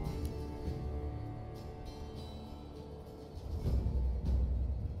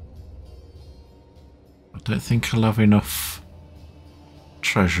 I don't think I'll have enough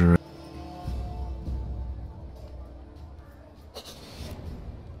treasure.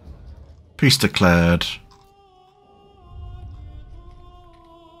 Peace declared.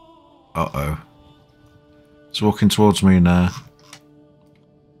 Uh-oh. It's walking towards me now.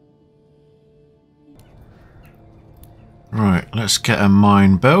 Right, let's get a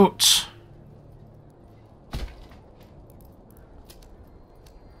mine built.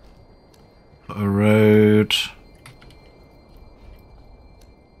 Put a road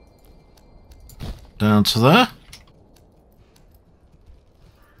down to there.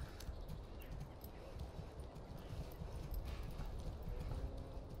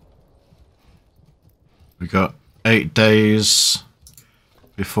 We got 8 days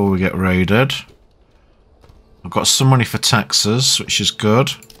before we get raided. I've got some money for taxes, which is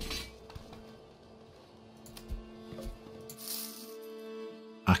good.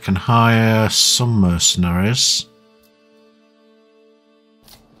 I can hire some mercenaries.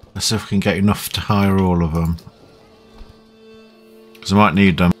 Let's see if we can get enough to hire all of them. Because I might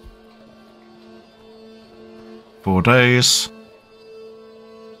need them. 4 days.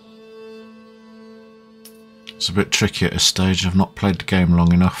 It's a bit tricky at this stage. I've not played the game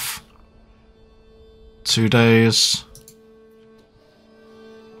long enough. 2 days.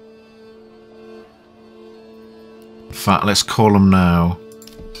 In fact, let's call them now.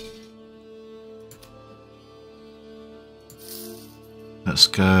 Let's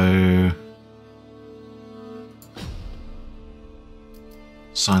go.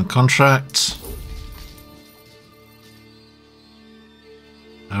 Sign contract.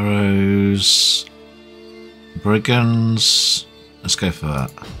 Arrows. Brigands. Let's go for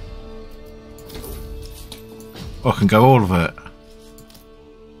that. Oh, I can go all of it.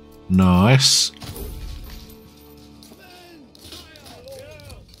 Nice.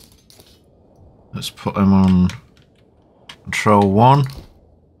 Let's put them on control 1.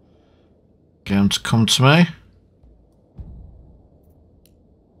 Get them to come to me.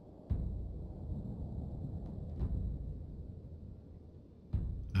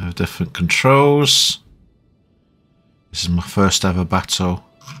 They have different controls. This is my first ever battle.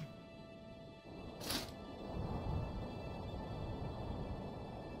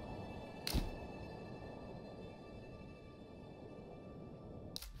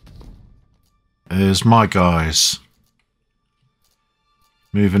 Here's my guys.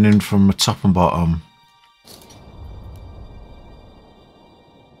 Moving in from the top and bottom.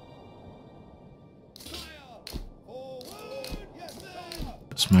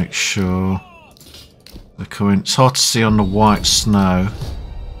 Let's make sure they're coming. It's hard to see on the white snow,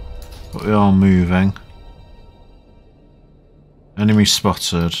 but we are moving. Enemy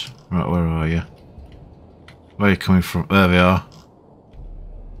spotted. Right, where are you? Where are you coming from? There they are.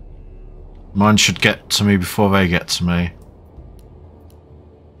 Mine should get to me before they get to me.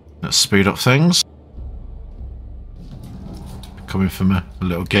 Let's speed up things. Coming for me, the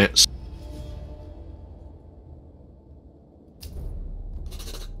little gits.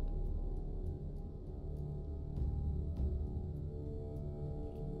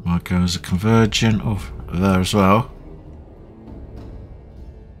 My guys are converging over there as well.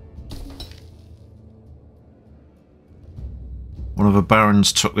 One of the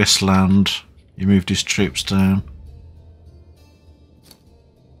barons took this land. He moved his troops down.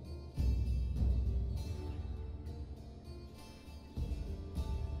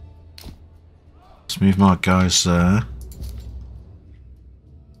 Let's move my guys there.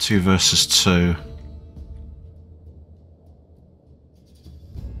 2 versus 2.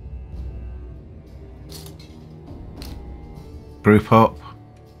 Group up.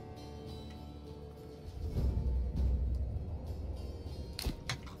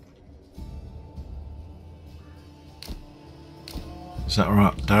 Is that the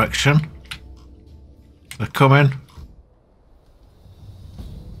right direction? They're coming.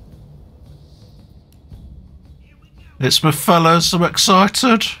 It's my fellas, I'm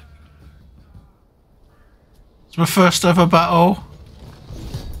excited. It's my first ever battle.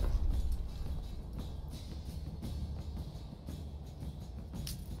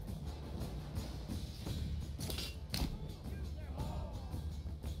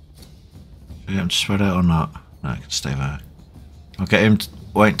 Should I get him to spread out or not? No, I can stay there. I'll get him to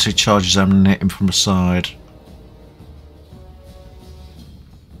wait until he charges them and hit him from the side.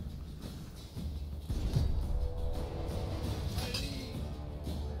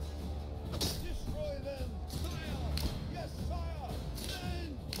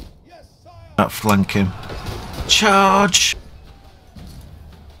 Outflank him. Charge!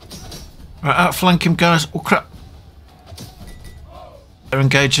 Right, outflank him, guys. Oh crap! Better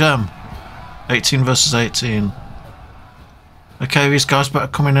engage them. 18 versus 18. Okay, these guys better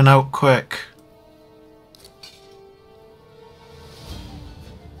come in and out quick.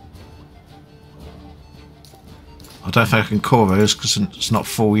 I don't think I can call those because it's not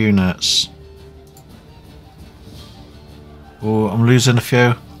full units. Oh, I'm losing a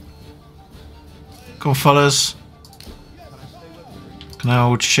few. Come on, fellas. Can I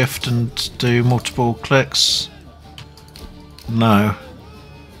hold shift and do multiple clicks? No.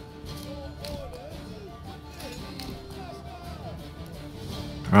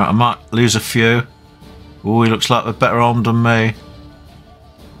 Right, I might lose a few. Oh, he looks like they're better armed than me.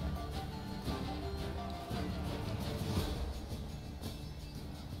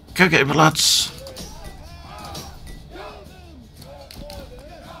 Go get him, lads.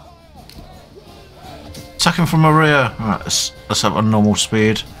 Attack him from the rear. Right, let's have a normal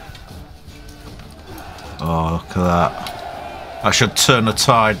speed. Oh, look at that. I should turn the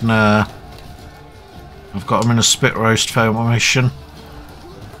tide now. I've got him in a spit roast formation.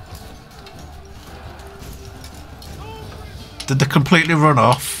 Did they completely run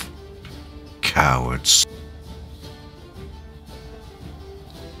off? Cowards.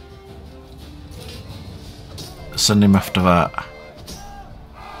 Send him after that.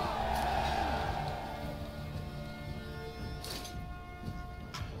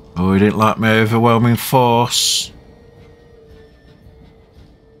 Oh, he didn't like my overwhelming force.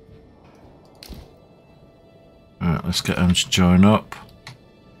 Alright, let's get them to join up.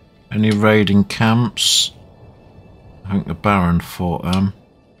 Any raiding camps? I think the Baron fought them.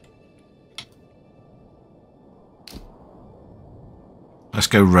 Let's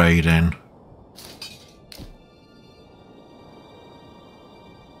go raiding.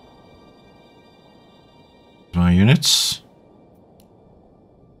 My units.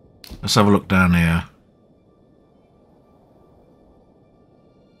 Let's have a look down here.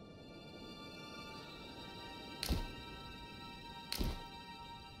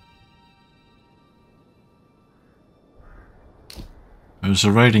 There's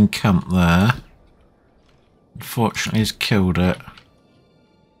a raiding camp there. Unfortunately, he's killed it.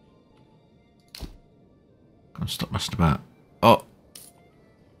 Can't stop messing about. Oh!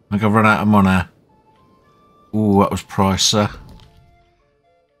 I think I've run out of money. Ooh, that was pricey.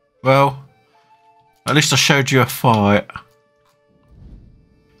 Well, at least I showed you a fight.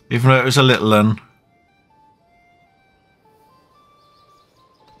 Even though it was a little one.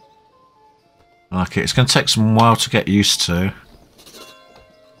 Like it. It's going to take some while to get used to.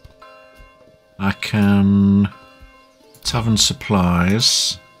 I can tavern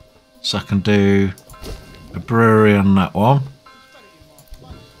supplies, so I can do a brewery on that one.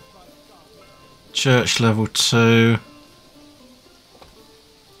 Church level 2.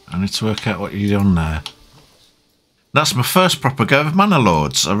 I need to work out what you do on there. That's my first proper go of Manor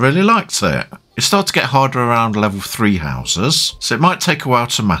Lords. I really liked it. It started to get harder around level 3 houses, so it might take a while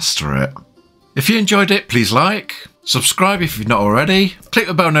to master it. If you enjoyed it, please like, subscribe if you've not already, click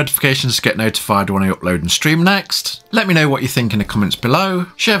the bell notifications to get notified when I upload and stream next, let me know what you think in the comments below,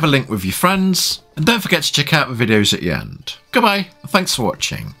 share the link with your friends, and don't forget to check out the videos at the end. Goodbye, and thanks for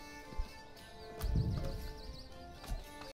watching.